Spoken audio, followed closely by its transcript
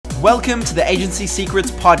Welcome to the Agency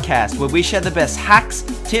Secrets podcast, where we share the best hacks,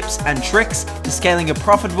 tips, and tricks to scaling a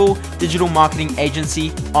profitable digital marketing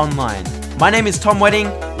agency online. My name is Tom Wedding.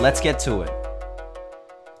 Let's get to it.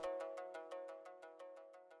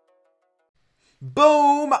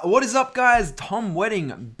 Boom! What is up, guys? Tom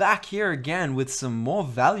Wedding back here again with some more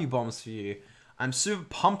value bombs for you. I'm super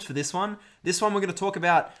pumped for this one. This one we're going to talk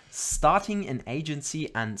about starting an agency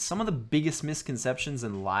and some of the biggest misconceptions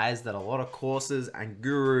and lies that a lot of courses and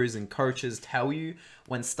gurus and coaches tell you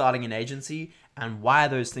when starting an agency and why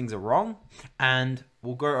those things are wrong. And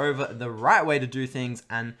we'll go over the right way to do things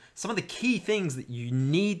and some of the key things that you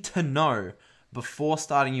need to know before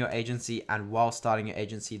starting your agency and while starting your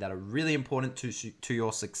agency that are really important to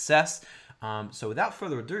your success. So without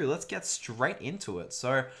further ado, let's get straight into it.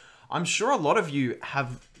 So I'm sure a lot of you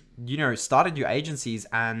have, started your agencies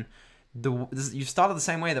and you've started the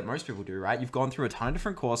same way that most people do, right? You've gone through a ton of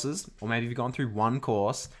different courses, or maybe you've gone through one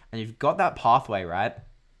course and you've got that pathway, right?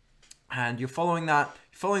 And you're following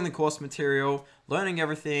the course material, learning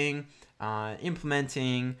everything,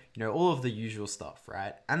 implementing, all of the usual stuff,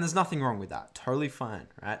 right? And there's nothing wrong with that. Totally fine,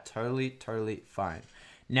 right? Totally fine.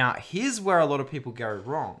 Now, here's where a lot of people go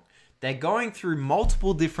wrong. They're going through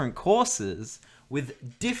multiple different courses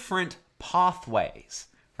with different pathways,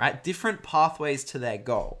 right? Different pathways to their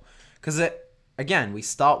goal. Because again, we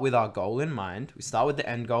start with our goal in mind. We start with the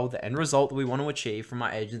end goal, the end result that we want to achieve from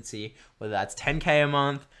our agency, whether that's 10K a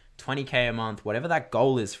month, 20K a month, whatever that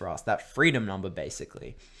goal is for us, that freedom number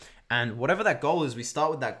basically. And whatever that goal is, we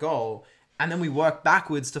start with that goal and then we work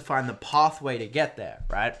backwards to find the pathway to get there,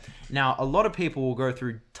 right? Now, a lot of people will go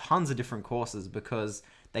through tons of different courses because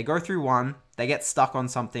they go through one, they get stuck on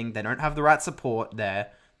something, they don't have the right support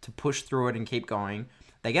there to push through it and keep going.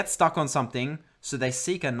 They get stuck on something, so they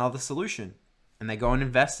seek another solution and they go and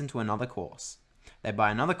invest into another course. They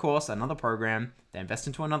buy another course, another program, they invest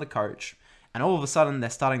into another coach, and all of a sudden they're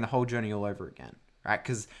starting the whole journey all over again, right?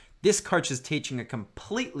 Because this coach is teaching a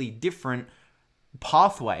completely different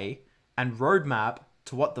pathway and roadmap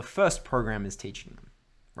to what the first program is teaching them,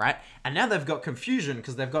 right? And now they've got confusion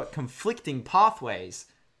because they've got conflicting pathways,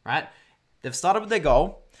 right? They've started with their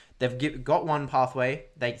goal. They've got one pathway.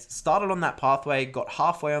 They started on that pathway, got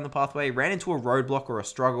halfway on the pathway, ran into a roadblock or a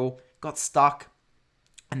struggle, got stuck,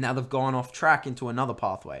 and now they've gone off track into another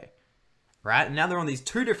pathway, right? And now they're on these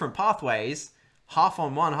two different pathways, half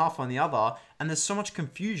on one, half on the other, and there's so much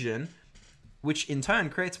confusion, which in turn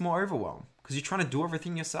creates more overwhelm because you're trying to do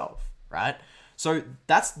everything yourself, right? So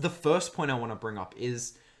that's the first point I want to bring up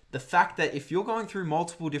is the fact that if you're going through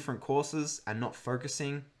multiple different courses and not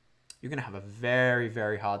focusing, you're going to have a very,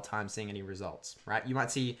 very hard time seeing any results, right? You might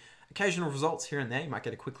see occasional results here and there. You might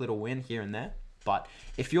get a quick little win here and there. But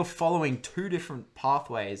if you're following two different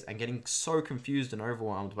pathways and getting so confused and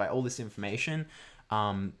overwhelmed by all this information,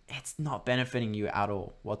 it's not benefiting you at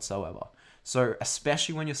all whatsoever. So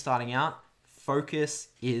especially when you're starting out, focus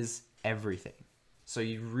is everything. So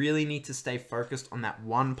you really need to stay focused on that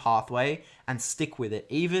one pathway and stick with it,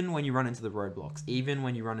 even when you run into the roadblocks, even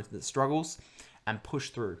when you run into the struggles, and push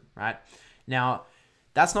through, right? Now,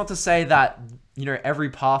 that's not to say that, every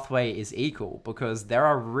pathway is equal, because there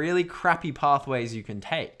are really crappy pathways you can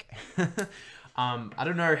take. I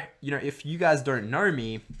don't know, if you guys don't know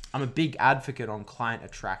me, I'm a big advocate on client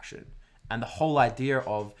attraction and the whole idea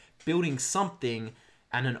of building something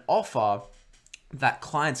and an offer that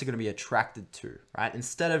clients are going to be attracted to, right?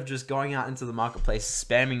 Instead of just going out into the marketplace,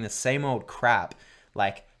 spamming the same old crap,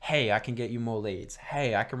 like, hey, I can get you more leads.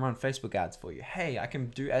 Hey, I can run Facebook ads for you. Hey, I can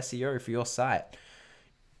do SEO for your site.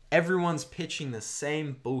 Everyone's pitching the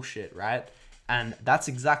same bullshit, right? And that's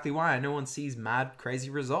exactly why no one sees mad, crazy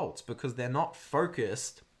results, because they're not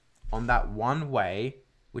focused on that one way,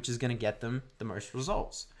 which is going to get them the most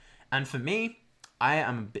results. And for me,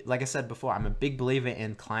 like I said before, I'm a big believer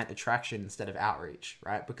in client attraction instead of outreach,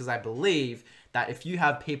 right? Because I believe that if you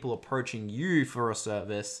have people approaching you for a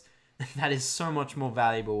service, that is so much more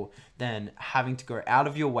valuable than having to go out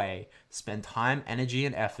of your way, spend time, energy,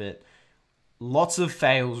 and effort, lots of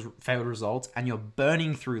failed results, and you're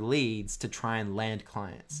burning through leads to try and land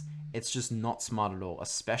clients. It's just not smart at all,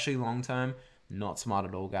 especially long-term. Not smart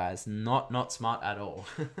at all, guys. Not smart at all.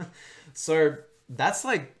 So that's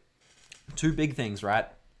like two big things, right?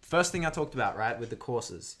 First thing I talked about, right, with the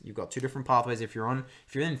courses, you've got two different pathways. If you're in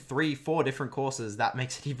 3-4 different courses, that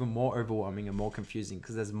makes it even more overwhelming and more confusing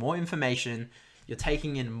because there's more information. You're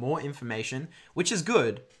taking in more information, which is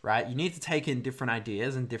good, right? You need to take in different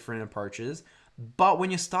ideas and different approaches. But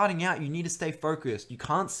when you're starting out, you need to stay focused. You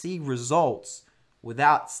can't see results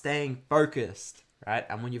without staying focused, right?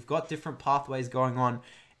 And when you've got different pathways going on,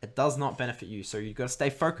 it does not benefit you. So you've got to stay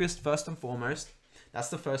focused first and foremost. That's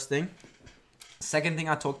the first thing. Second thing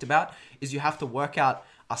I talked about is you have to work out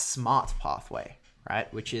a smart pathway,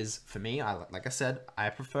 right? Which is, for me, like I said, I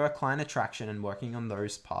prefer client attraction and working on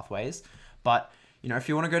those pathways. But, you know, if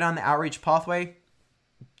you want to go down the outreach pathway,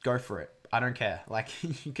 go for it. I don't care. Like,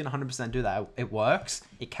 you can 100% do that. It works.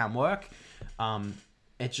 It can work.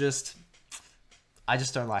 I just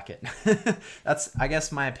don't like it. That's, I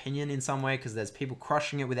guess, my opinion in some way, because there's people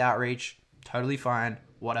crushing it with outreach. Totally fine.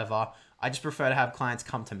 Whatever. I just prefer to have clients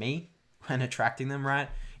come to me and attracting them right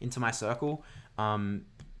into my circle.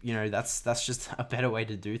 You know, that's just a better way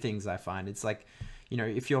to do things, I find. It's like, you know,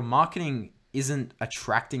 if your marketing isn't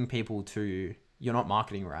attracting people to you, you're not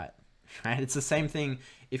marketing right. Right? It's the same thing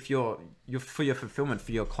if you're for your fulfillment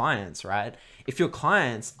for your clients, right? If your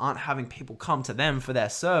clients aren't having people come to them for their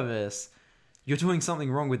service, you're doing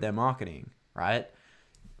something wrong with their marketing, right?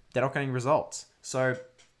 They're not getting results. So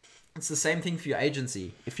it's the same thing for your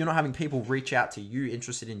agency. If you're not having people reach out to you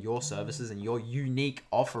interested in your services and your unique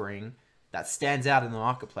offering that stands out in the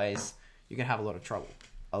marketplace, you're gonna have a lot of trouble.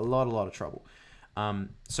 A lot of trouble.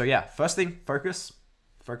 So yeah, first thing, focus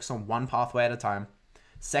on one pathway at a time.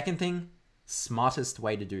 Second thing, smartest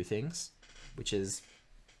way to do things, which is,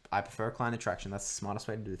 I prefer client attraction. That's the smartest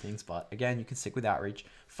way to do things. But again, you can stick with outreach,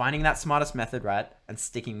 finding that smartest method, right? And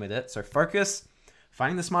sticking with it. So focus,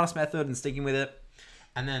 finding the smartest method and sticking with it.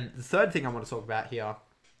 And then the third thing I want to talk about here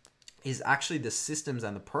is actually the systems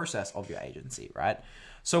and the process of your agency, right?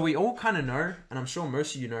 So we all kind of know, and I'm sure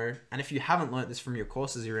most of you know, and if you haven't learned this from your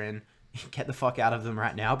courses you're in, get the fuck out of them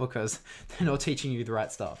right now, because they're not teaching you the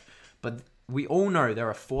right stuff. But we all know there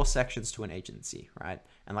are 4 sections to an agency, right?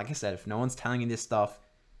 And like I said, if no one's telling you this stuff,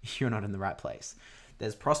 you're not in the right place.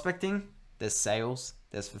 There's prospecting, there's sales,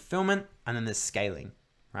 there's fulfillment, and then there's scaling,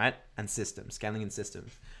 right? And systems, scaling and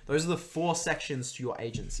systems. Those are the 4 sections to your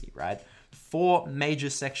agency, right? 4 major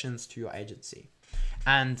sections to your agency.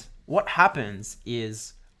 And what happens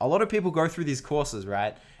is a lot of people go through these courses,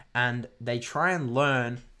 right? And they try and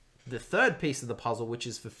learn the third piece of the puzzle, which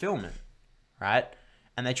is fulfillment, right?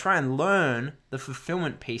 And they try and learn the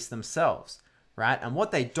fulfillment piece themselves, right? And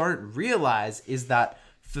what they don't realize is that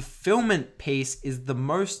fulfillment piece is the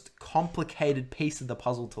most complicated piece of the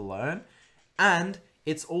puzzle to learn. And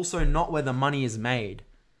it's also not where the money is made.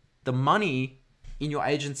 The money in your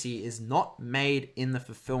agency is not made in the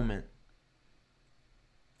fulfillment.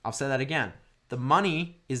 I'll say that again. The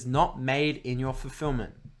money is not made in your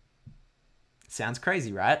fulfillment. Sounds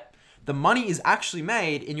crazy, right? The money is actually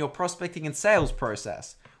made in your prospecting and sales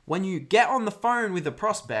process. When you get on the phone with a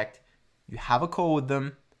prospect, you have a call with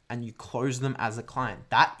them and you close them as a client.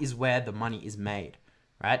 That is where the money is made,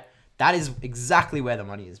 right? That is exactly where the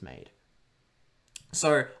money is made.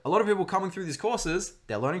 So a lot of people coming through these courses,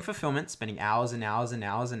 they're learning fulfillment, spending hours and hours and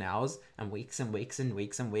hours and hours and weeks and weeks and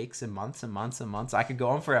weeks and weeks and months and months and months. I could go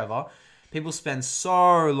on forever. People spend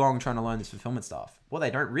so long trying to learn this fulfillment stuff. What they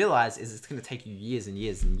don't realize is it's going to take you years and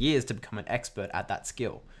years and years to become an expert at that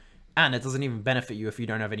skill. And it doesn't even benefit you if you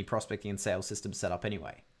don't have any prospecting and sales systems set up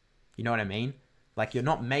anyway. You know what I mean? Like, you're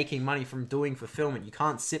not making money from doing fulfillment. You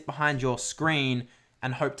can't sit behind your screen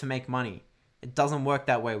and hope to make money. It doesn't work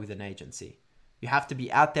that way with an agency. You have to be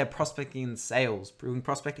out there prospecting and sales, doing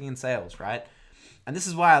prospecting and sales, right? And this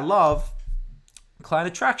is why I love client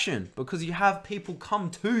attraction, because you have people come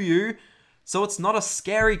to you. So it's not a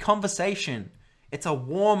scary conversation. It's a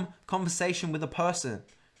warm conversation with a person,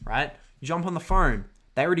 right? You jump on the phone.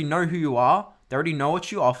 They already know who you are. They already know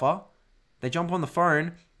what you offer. They jump on the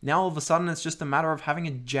phone. Now all of a sudden it's just a matter of having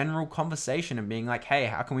a general conversation and being like, hey,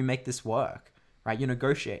 how can we make this work? Right? You're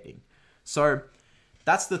negotiating. So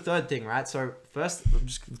that's the third thing, right? So first,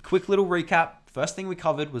 just a quick little recap. First thing we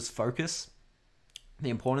covered was focus. The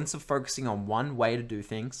importance of focusing on one way to do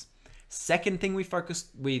things. Second thing we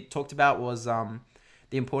talked about was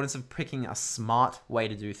the importance of picking a smart way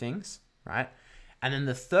to do things, right? And then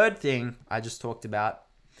the third thing I just talked about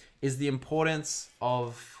is the importance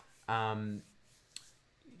of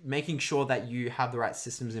making sure that you have the right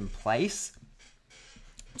systems in place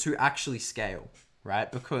to actually scale,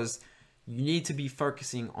 right? Because you need to be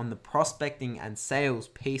focusing on the prospecting and sales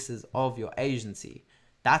pieces of your agency.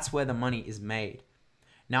 That's where the money is made.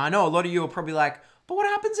 Now, I know a lot of you are probably like, but what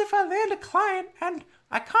happens if I land a client and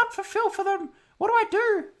I can't fulfill for them? What do I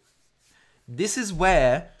do? This is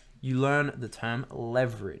where you learn the term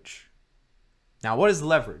leverage. Now, what is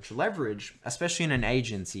leverage? Leverage, especially in an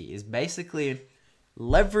agency, is basically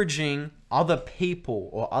leveraging other people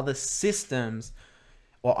or other systems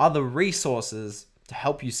or other resources to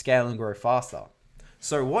help you scale and grow faster.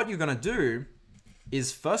 So what you're going to do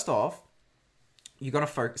is, first off, you're going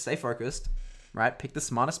to stay focused, right? Pick the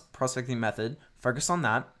smartest prospecting method, focus on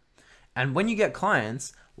that. And when you get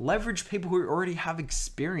clients, leverage people who already have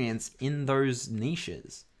experience in those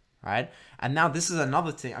niches, right? And now this is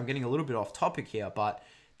another thing. I'm getting a little bit off topic here, but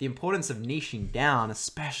the importance of niching down,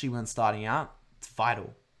 especially when starting out, it's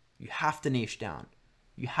vital. You have to niche down.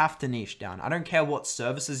 You have to niche down. I don't care what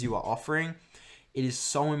services you are offering. It is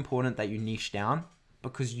so important that you niche down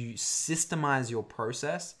because you systemize your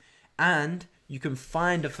process and you can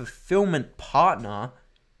find a fulfillment partner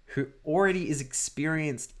who already is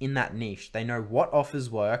experienced in that niche. They know what offers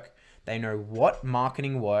work. They know what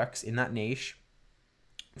marketing works in that niche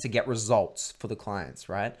to get results for the clients,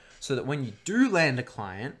 right? So that when you do land a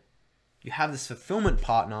client, you have this fulfillment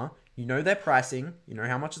partner, you know their pricing, you know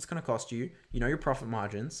how much it's going to cost you, you know your profit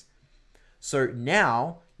margins. So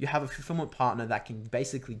now you have a fulfillment partner that can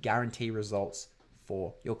basically guarantee results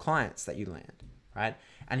for your clients that you land, right?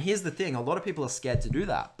 And here's the thing, a lot of people are scared to do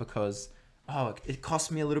that because, oh, it costs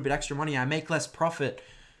me a little bit extra money, I make less profit.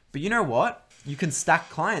 But you know what? You can stack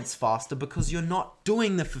clients faster because you're not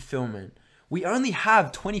doing the fulfillment. We only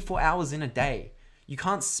have 24 hours in a day. You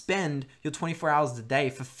can't spend your 24 hours a day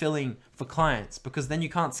fulfilling for clients because then you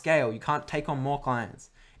can't scale. You can't take on more clients.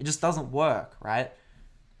 It just doesn't work, right?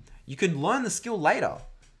 You can learn the skill later.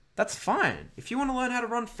 That's fine. If you want to learn how to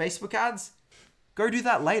run Facebook ads, go do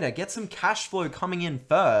that later. Get some cash flow coming in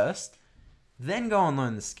first, then go and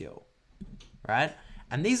learn the skill, right?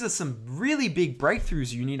 And these are some really big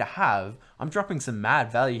breakthroughs you need to have. I'm dropping some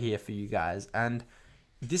mad value here for you guys. And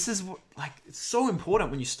this is what, like, it's so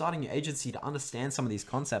important when you're starting your agency to understand some of these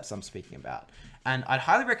concepts I'm speaking about. And I'd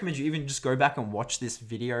highly recommend you even just go back and watch this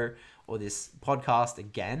video or this podcast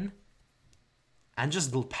again and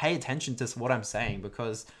just pay attention to what I'm saying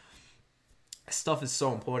because this stuff is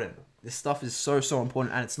so important. This stuff is so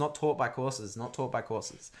important, and it's not taught by courses, not taught by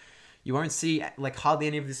courses. You won't see like hardly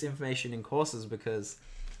any of this information in courses because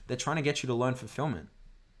they're trying to get you to learn fulfillment.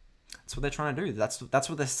 That's what they're trying to do. That's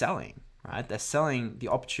what they're selling, right? They're selling the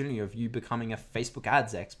opportunity of you becoming a Facebook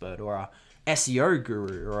ads expert or a SEO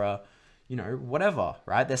guru or a, you know, whatever,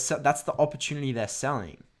 right? That's the opportunity they're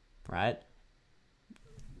selling, right?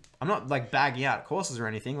 I'm not like bagging out courses or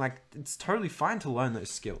anything. Like, it's totally fine to learn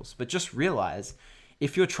those skills, but just realize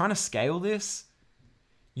if you're trying to scale this,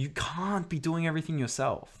 you can't be doing everything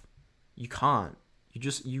yourself. You can't.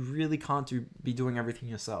 You really can't be doing everything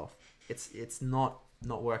yourself. It's not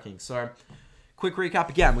working. So, quick recap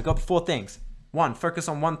again. We got the 4 things. 1, focus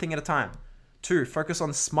on one thing at a time. 2, focus on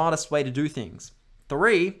the smartest way to do things.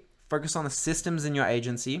 3, focus on the systems in your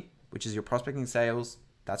agency, which is your prospecting, sales.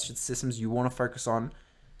 That's the systems you want to focus on.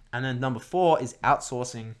 And then number 4 is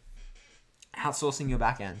outsourcing your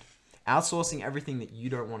back end. Outsourcing everything that you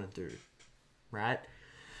don't want to do, right?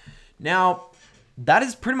 Now, that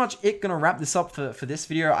is pretty much it. Gonna wrap this up for this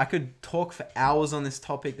video. I could talk for hours on this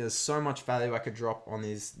topic. There's so much value I could drop on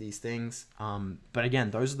these things. But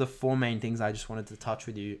again, those are the 4 main things I just wanted to touch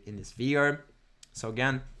with you in this video. So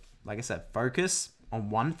again, like I said, focus on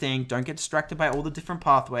one thing. Don't get distracted by all the different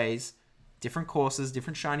pathways, different courses,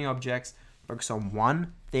 different shiny objects. Focus on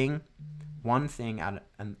one thing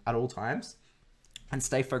at all times and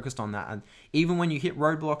stay focused on that. And even when you hit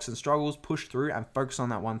roadblocks and struggles, push through and focus on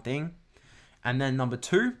that one thing. And then number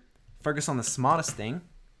 2, focus on the smartest thing,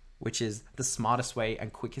 which is the smartest way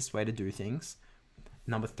and quickest way to do things.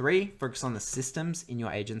 Number 3, focus on the systems in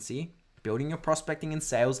your agency, building your prospecting and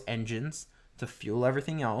sales engines to fuel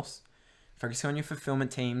everything else. Focusing on your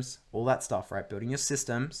fulfillment teams, all that stuff, right? Building your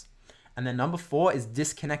systems. And then number 4 is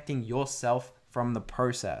disconnecting yourself from the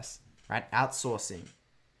process, right? Outsourcing,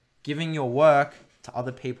 giving your work to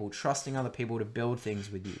other people, trusting other people to build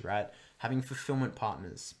things with you, right? Having fulfillment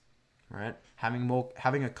partners, right?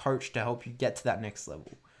 Having a coach to help you get to that next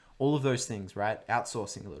level. All of those things, right?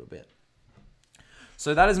 Outsourcing a little bit.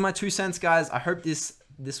 So that is my 2 cents, guys. I hope this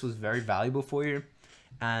was very valuable for you.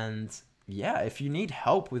 And yeah, if you need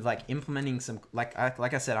help with like implementing some, like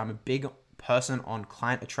I said, I'm a big person on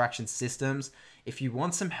client attraction systems. If you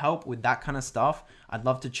want some help with that kind of stuff, I'd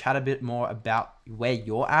love to chat a bit more about where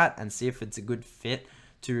you're at and see if it's a good fit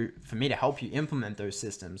for me to help you implement those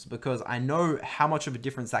systems, because I know how much of a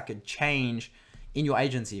difference that could change in your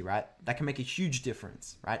agency, right? That can make a huge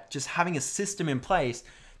difference, right? Just having a system in place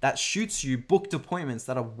that shoots you booked appointments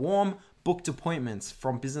that are warm booked appointments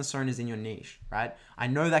from business owners in your niche, right? I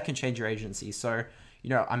know that can change your agency. So, you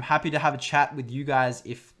know, I'm happy to have a chat with you guys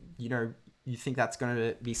if, you know, you think that's going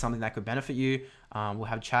to be something that could benefit you. We'll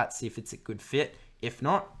have a chat, see if it's a good fit. If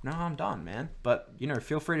not, no, I'm done, man. But, you know,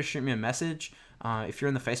 feel free to shoot me a message. If you're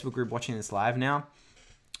in the Facebook group watching this live now,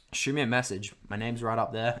 shoot me a message. My name's right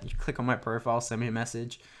up there. You click on my profile, send me a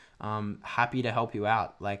message. Happy to help you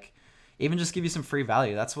out. Like, even just give you some free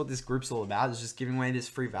value. That's what this group's all about, is just giving away this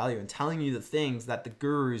free value and telling you the things that the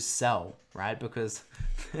gurus sell, right? Because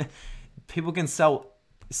people can sell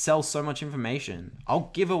so much information.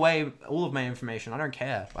 I'll give away all of my information. I don't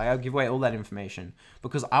care. Like, I'll give away all that information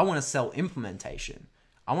because I want to sell implementation.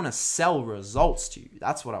 I want to sell results to you.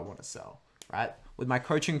 That's what I want to sell, right? With my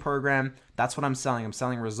coaching program, that's what I'm selling. I'm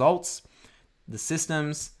selling results, the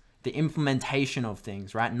systems, the implementation of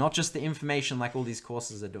things, right? Not just the information like all these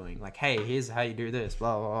courses are doing. Like, hey, here's how you do this,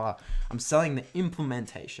 blah, blah, blah. I'm selling the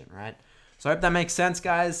implementation, right? So I hope that makes sense,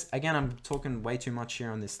 guys. Again, I'm talking way too much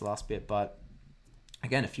here on this last bit, but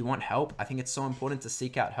again, if you want help, I think it's so important to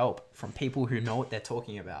seek out help from people who know what they're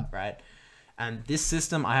talking about, right? And this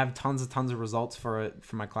system, I have tons of results for it,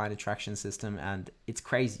 for my client attraction system, and it's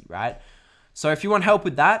crazy, right? So if you want help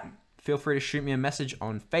with that, feel free to shoot me a message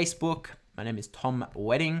on Facebook. My name is Tom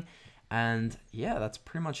Wedding. And yeah, that's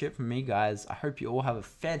pretty much it from me, guys. I hope you all have a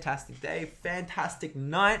fantastic day, fantastic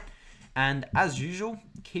night. And as usual,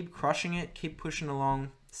 keep crushing it, keep pushing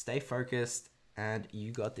along, stay focused, and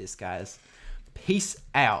you got this, guys. Peace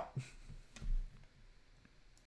out.